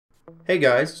Hey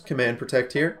guys, Command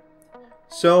Protect here.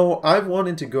 So I've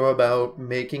wanted to go about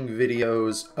making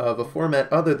videos of a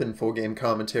format other than full game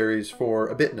commentaries for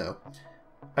a bit now.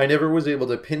 I never was able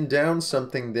to pin down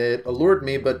something that allured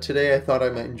me, but today I thought I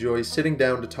might enjoy sitting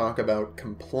down to talk about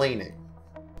complaining.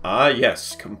 Ah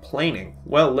yes, complaining.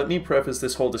 Well, let me preface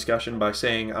this whole discussion by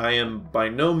saying I am by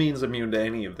no means immune to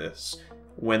any of this.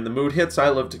 When the mood hits, I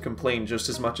love to complain just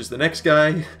as much as the next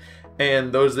guy,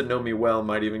 and those that know me well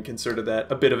might even consider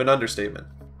that a bit of an understatement.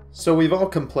 So we've all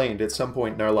complained at some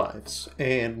point in our lives,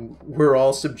 and we're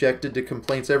all subjected to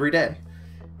complaints every day.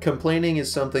 Complaining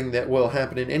is something that will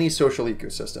happen in any social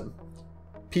ecosystem.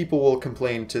 People will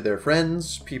complain to their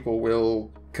friends, people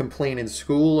will complain in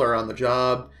school or on the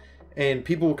job, and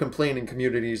people will complain in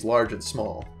communities large and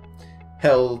small.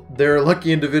 Hell, there are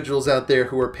lucky individuals out there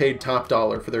who are paid top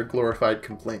dollar for their glorified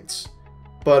complaints.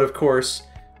 But of course,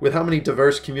 with how many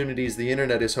diverse communities the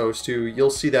internet is host to,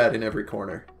 you'll see that in every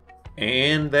corner.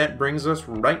 And that brings us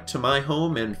right to my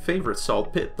home and favorite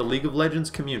salt pit, the League of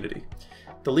Legends community.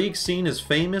 The League scene is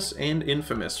famous and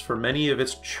infamous for many of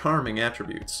its charming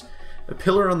attributes. A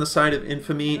pillar on the side of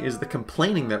infamy is the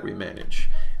complaining that we manage,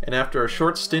 and after a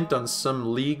short stint on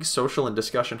some League social and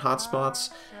discussion hotspots,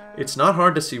 it's not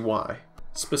hard to see why.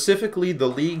 Specifically, the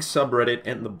League subreddit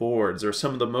and the boards are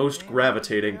some of the most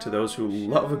gravitating to those who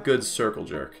love a good circle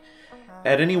jerk.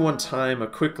 At any one time, a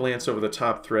quick glance over the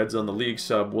top threads on the League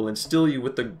sub will instill you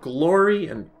with the glory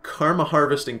and karma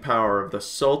harvesting power of the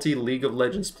salty League of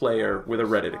Legends player with a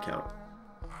Reddit account.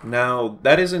 Now,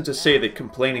 that isn't to say that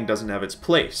complaining doesn't have its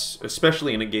place,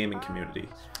 especially in a gaming community.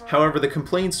 However, the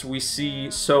complaints we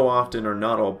see so often are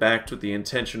not all backed with the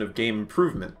intention of game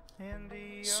improvement.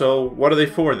 So, what are they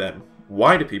for then?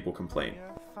 Why do people complain?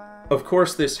 Of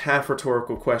course, this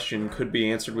half-rhetorical question could be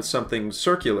answered with something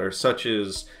circular, such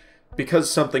as,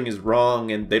 because something is wrong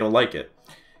and they don't like it.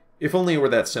 If only it were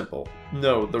that simple.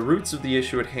 No, the roots of the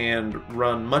issue at hand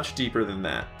run much deeper than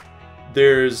that.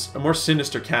 There's a more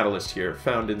sinister catalyst here,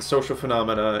 found in social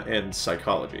phenomena and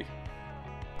psychology.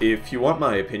 If you want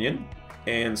my opinion,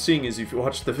 and seeing as you've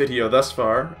watched the video thus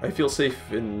far, I feel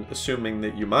safe in assuming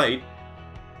that you might,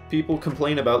 people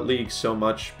complain about League so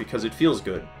much because it feels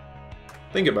good.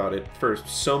 Think about it, for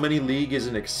so many League is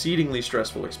an exceedingly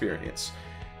stressful experience.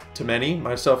 To many,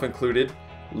 myself included,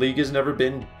 League has never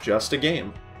been just a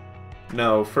game.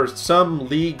 No, for some,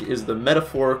 League is the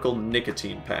metaphorical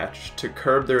nicotine patch to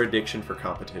curb their addiction for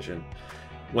competition.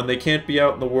 When they can't be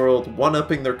out in the world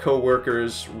one-upping their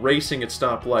co-workers, racing at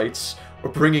stoplights, or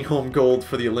bringing home gold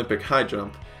for the Olympic high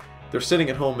jump, they're sitting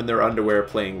at home in their underwear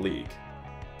playing League.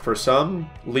 For some,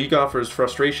 League offers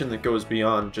frustration that goes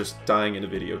beyond just dying in a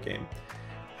video game.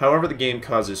 However the game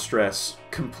causes stress,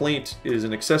 complaint is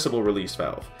an accessible release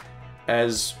valve.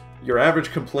 As your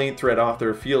average complaint thread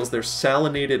author feels their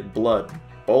salinated blood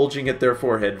bulging at their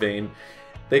forehead vein,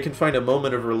 they can find a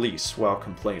moment of release while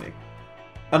complaining.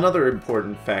 Another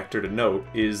important factor to note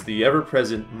is the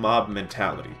ever-present mob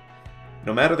mentality.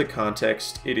 No matter the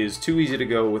context, it is too easy to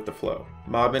go with the flow.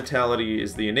 Mob mentality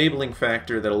is the enabling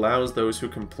factor that allows those who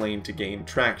complain to gain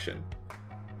traction.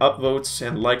 Upvotes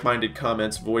and like-minded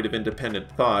comments void of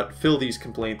independent thought fill these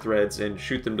complaint threads and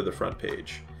shoot them to the front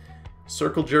page.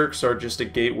 Circle jerks are just a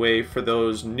gateway for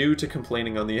those new to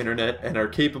complaining on the internet and are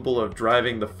capable of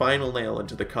driving the final nail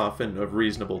into the coffin of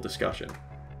reasonable discussion.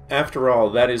 After all,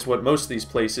 that is what most of these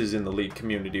places in the League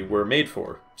community were made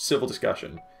for, civil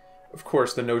discussion. Of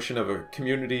course, the notion of a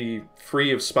community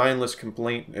free of spineless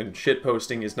complaint and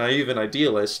shitposting is naive and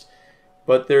idealist,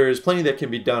 but there is plenty that can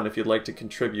be done if you'd like to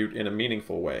contribute in a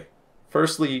meaningful way.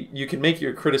 Firstly, you can make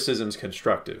your criticisms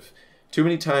constructive. Too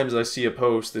many times I see a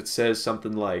post that says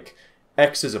something like,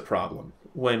 X is a problem,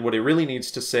 when what it really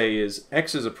needs to say is,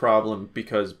 X is a problem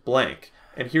because blank,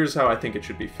 and here's how I think it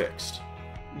should be fixed.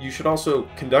 You should also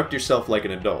conduct yourself like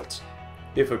an adult.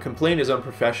 If a complaint is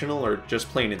unprofessional or just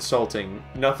plain insulting,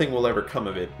 nothing will ever come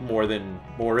of it more than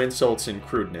more insults and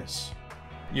crudeness.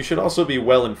 You should also be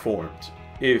well informed.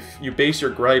 If you base your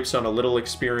gripes on a little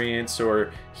experience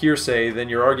or hearsay, then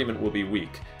your argument will be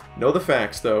weak. Know the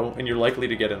facts, though, and you're likely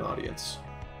to get an audience.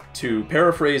 To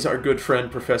paraphrase our good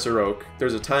friend Professor Oak,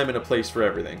 there's a time and a place for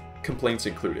everything, complaints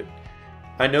included.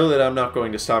 I know that I'm not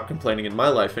going to stop complaining in my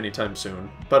life anytime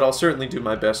soon, but I'll certainly do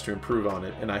my best to improve on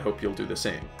it, and I hope you'll do the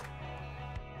same.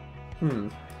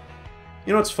 You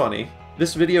know what's funny?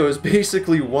 This video is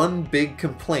basically one big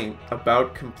complaint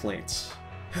about complaints.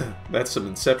 That's some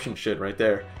Inception shit right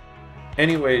there.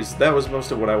 Anyways, that was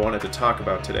most of what I wanted to talk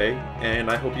about today,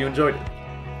 and I hope you enjoyed it.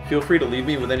 Feel free to leave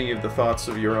me with any of the thoughts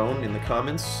of your own in the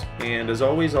comments, and as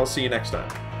always, I'll see you next time.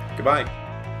 Goodbye!